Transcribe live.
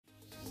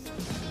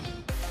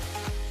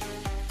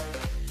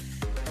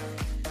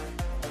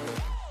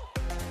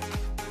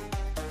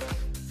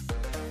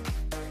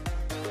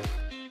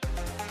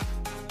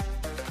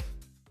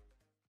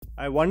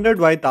I wondered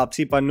why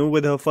Taapsee Pannu,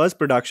 with her first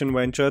production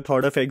venture,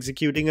 thought of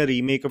executing a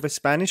remake of a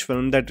Spanish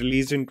film that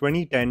released in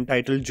 2010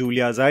 titled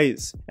Julia's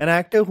Eyes. An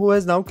actor who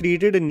has now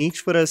created a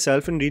niche for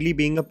herself in really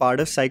being a part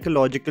of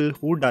psychological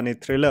whodunit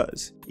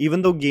thrillers.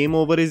 Even though Game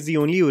Over is the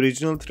only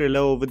original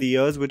thriller over the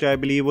years, which I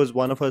believe was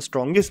one of her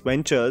strongest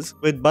ventures,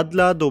 with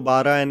Badla,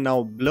 Dobara and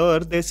now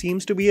Blurr, there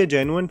seems to be a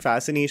genuine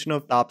fascination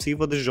of Taapsee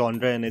for the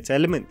genre and its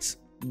elements.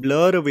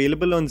 Blurr,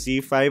 available on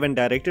ZEE5 and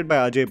directed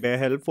by Ajay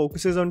Behel,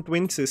 focuses on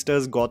twin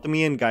sisters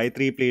Gautami and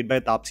Gayatri, played by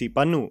Taapsee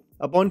Pannu.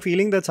 Upon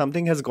feeling that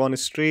something has gone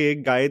astray,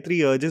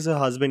 Gayatri urges her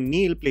husband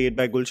Neil, played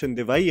by Gulshan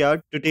Devaiah,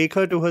 to take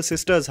her to her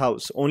sister's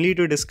house, only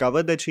to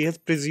discover that she has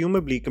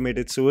presumably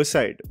committed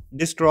suicide.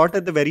 Distraught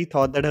at the very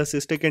thought that her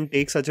sister can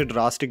take such a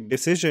drastic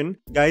decision,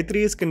 Gayatri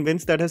is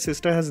convinced that her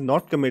sister has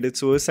not committed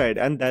suicide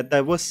and that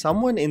there was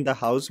someone in the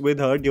house with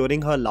her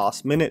during her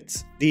last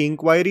minutes. The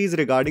inquiries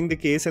regarding the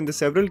case and the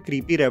several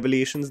creepy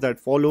revelations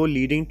that follow,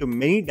 leading to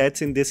many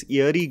deaths in this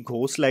eerie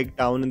ghost-like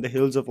town in the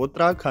hills of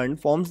Uttarakhand,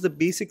 forms the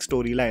basic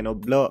storyline of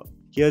Blurr.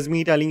 Here's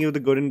me telling you the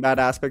good and bad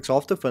aspects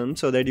of the film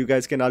so that you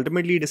guys can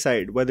ultimately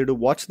decide whether to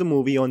watch the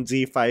movie on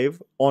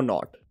ZEE5 or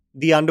not.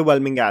 The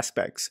underwhelming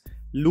aspects.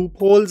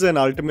 Loopholes and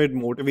ultimate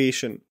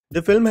motivation.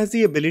 The film has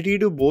the ability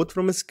to, both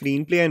from a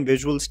screenplay and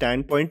visual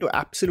standpoint, to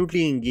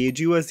absolutely engage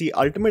you, as the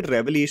ultimate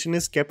revelation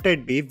is kept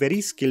at bay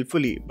very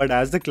skillfully, but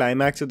as the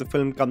climax of the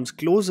film comes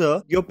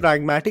closer, your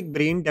pragmatic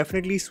brain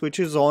definitely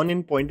switches on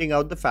in pointing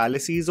out the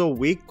fallacies or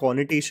vague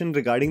connotation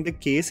regarding the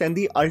case and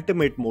the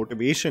ultimate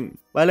motivation.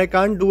 While I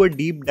can't do a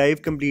deep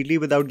dive completely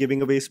without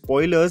giving away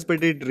spoilers,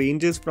 but it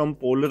ranges from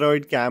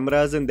Polaroid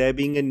cameras and there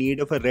being a need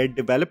of a red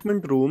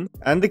development room,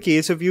 and the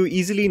case of you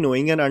easily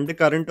knowing an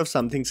undercurrent of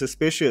something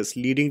suspicious,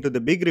 leading to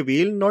the big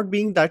reveal not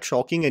being that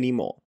shocking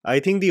anymore. I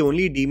think the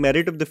only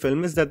demerit of the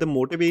film is that the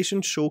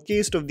motivation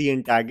showcased of the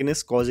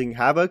antagonist causing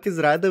havoc is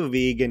rather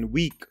vague and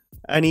weak.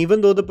 And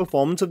even though the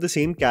performance of the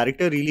same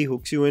character really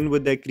hooks you in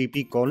with their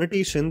creepy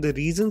connotation, the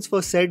reasons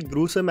for said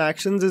gruesome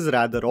actions is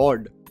rather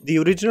odd. The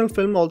original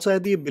film also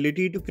had the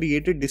ability to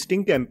create a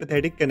distinct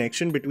empathetic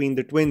connection between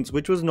the twins,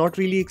 which was not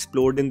really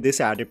explored in this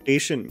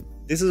adaptation.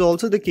 This is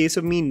also the case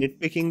of me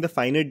nitpicking the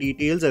finer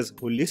details, as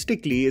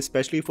holistically,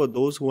 especially for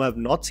those who have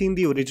not seen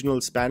the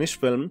original Spanish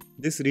film,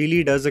 this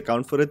really does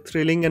account for a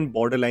thrilling and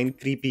borderline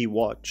creepy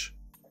watch.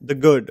 The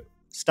good.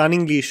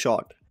 Stunningly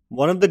shot.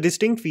 One of the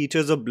distinct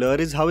features of Blurr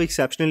is how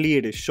exceptionally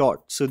it is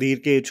shot.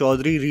 Sudhir K.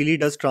 Chaudhary really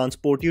does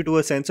transport you to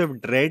a sense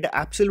of dread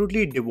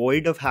absolutely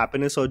devoid of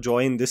happiness or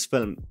joy in this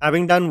film.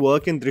 Having done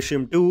work in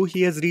Drishyam 2,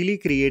 he has really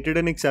created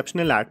an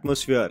exceptional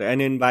atmosphere,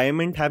 an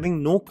environment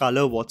having no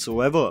color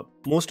whatsoever.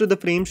 Most of the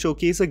frames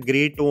showcase a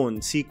grey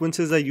tone,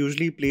 sequences are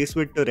usually placed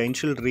with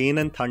torrential rain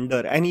and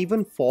thunder, and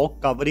even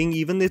fog covering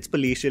even its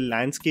palatial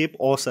landscape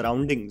or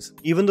surroundings.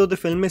 Even though the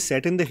film is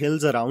set in the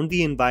hills around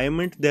the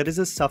environment, there is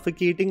a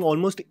suffocating,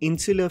 almost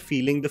insular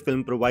feeling the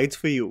film provides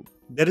for you.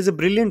 There is a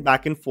brilliant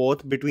back and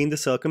forth between the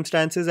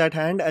circumstances at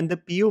hand and the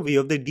POV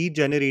of the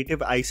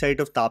degenerative eyesight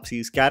of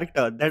Taapsee's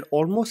character that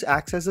almost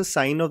acts as a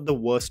sign of the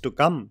worst to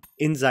come.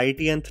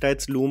 Anxiety and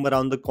threats loom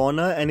around the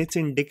corner, and it's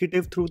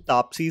indicative through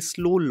Taapsee's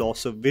slow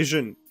loss of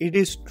vision. It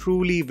is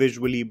truly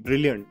visually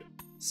brilliant.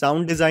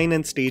 Sound design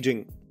and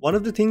staging. One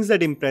of the things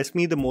that impressed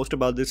me the most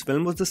about this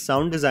film was the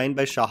sound design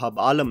by Shahab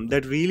Alam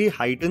that really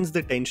heightens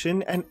the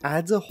tension and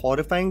adds a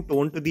horrifying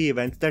tone to the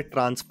events that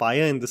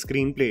transpire in the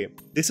screenplay.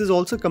 This is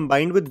also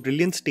combined with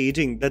brilliant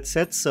staging that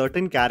sets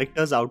certain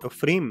characters out of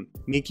frame,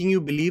 making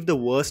you believe the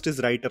worst is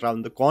right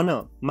around the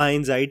corner. My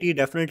anxiety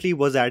definitely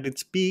was at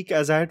its peak,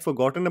 as I had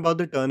forgotten about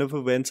the turn of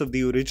events of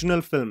the original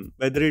film,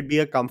 whether it be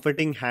a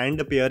comforting hand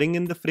appearing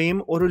in the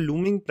frame or a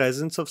looming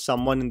presence of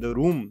someone in the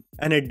room.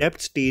 An adept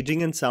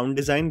staging and sound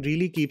design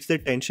really keeps the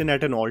tension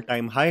at an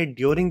all-time high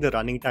during the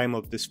running time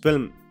of this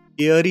film.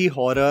 Eerie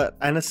horror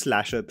and a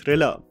slasher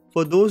thriller.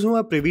 For those who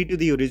are privy to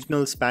the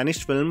original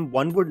Spanish film,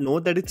 one would know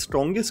that its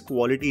strongest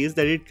quality is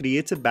that it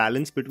creates a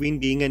balance between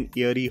being an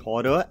eerie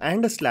horror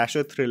and a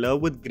slasher thriller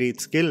with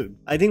great skill.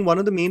 I think one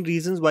of the main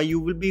reasons why you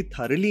will be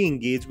thoroughly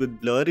engaged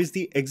with Blurr is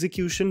the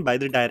execution by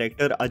the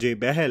director Ajay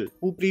Behel,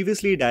 who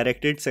previously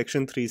directed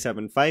Section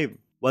 375.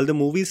 While the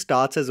movie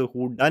starts as a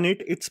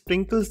whodunit, it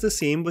sprinkles the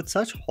same with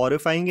such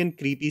horrifying and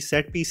creepy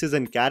set pieces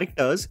and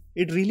characters,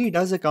 it really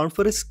does account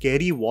for a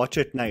scary watch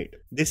at night.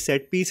 This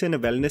set piece in a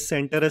wellness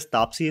center as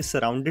Taapsee is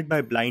surrounded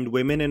by blind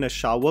women in a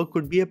shower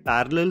could be a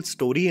parallel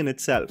story in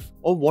itself.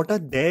 Or what are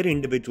their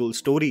individual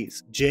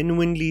stories?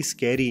 Genuinely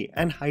scary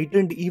and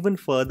heightened even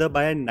further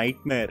by a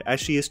nightmare as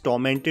she is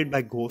tormented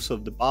by ghosts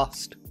of the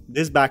past.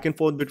 This back and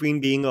forth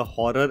between being a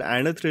horror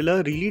and a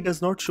thriller really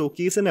does not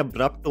showcase an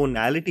abrupt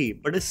tonality,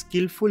 but a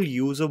skillful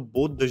use of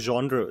both the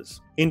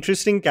genres.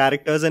 Interesting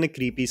characters and a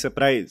creepy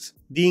surprise.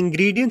 The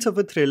ingredients of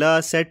a thriller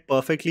are set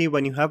perfectly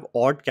when you have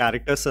odd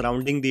characters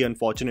surrounding the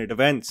unfortunate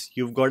events.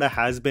 You've got a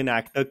has-been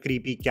actor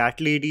creepy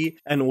cat lady,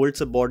 an old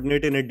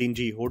subordinate in a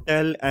dingy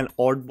hotel, an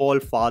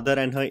oddball father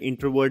and her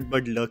introvert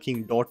but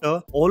lurking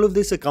daughter. All of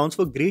this accounts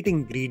for great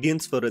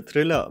ingredients for a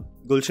thriller.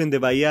 Gulshan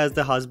Devaiah as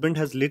the husband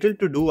has little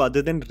to do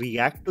other than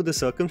react to the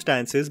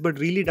circumstances, but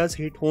really does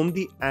hit home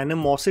the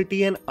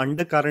animosity and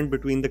undercurrent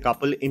between the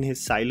couple in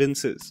his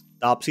silences.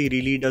 Taapsee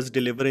really does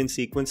deliver in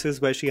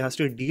sequences where she has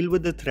to deal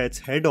with the threats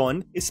head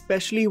on,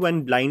 especially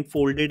when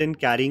blindfolded and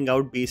carrying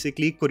out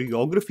basically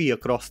choreography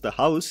across the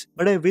house,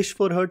 but I wish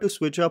for her to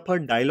switch up her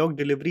dialogue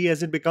delivery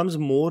as it becomes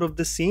more of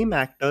the same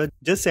actor,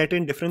 just set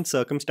in different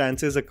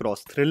circumstances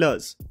across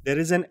thrillers. There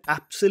is an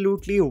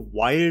absolutely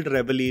wild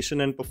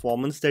revelation and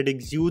performance that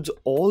exudes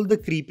all the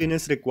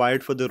creepiness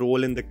required for the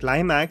role in the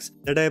climax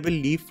that I will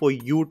leave for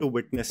you to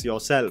witness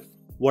yourself.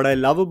 What I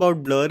love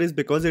about Blurr is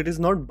because it is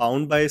not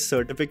bound by a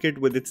certificate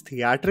with its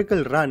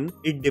theatrical run,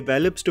 it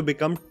develops to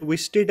become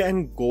twisted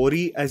and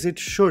gory as it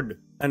should.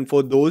 And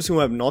for those who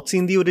have not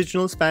seen the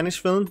original Spanish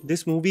film,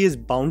 this movie is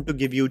bound to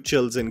give you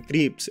chills and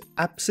creeps,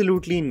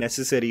 absolutely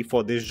necessary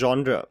for this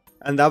genre.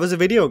 And that was the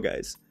video,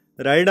 guys.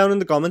 Write down in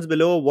the comments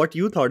below what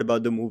you thought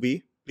about the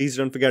movie. Please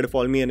don't forget to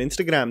follow me on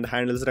Instagram, the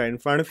handle is right in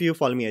front of you.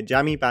 Follow me at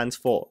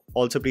JammyPants4.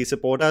 Also, please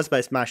support us by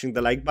smashing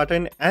the like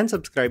button and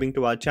subscribing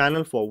to our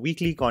channel for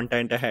weekly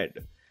content ahead.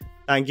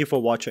 Thank you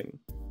for watching.